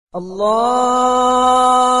الله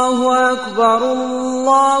أكبر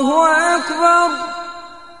الله أكبر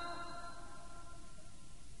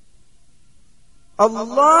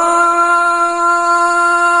الله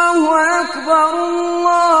أكبر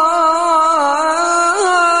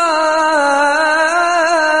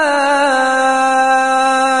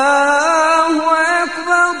الله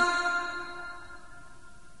أكبر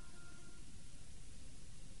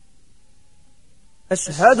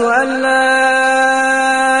أشهد أن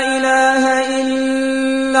لا إله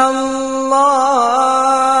إلا الله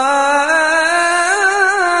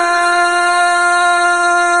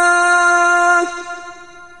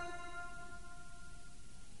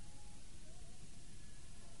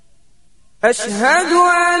أشهد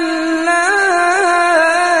أن لا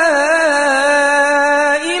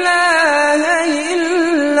إله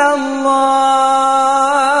إلا الله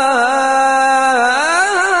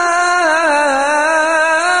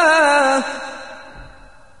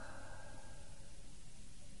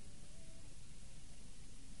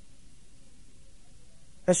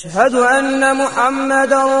أشهد أن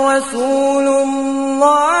محمدًا رسول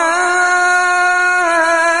الله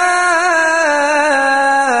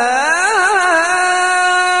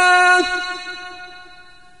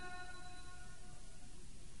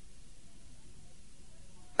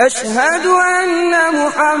أشهد أن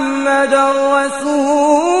محمدًا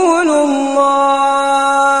رسول الله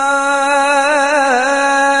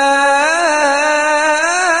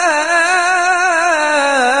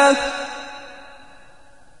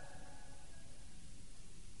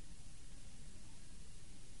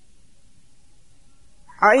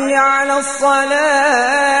حي على الصلاة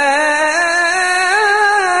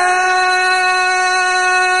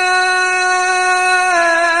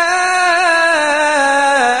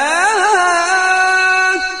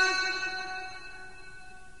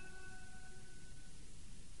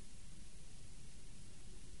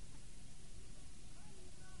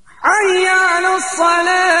حي على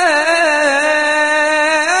الصلاة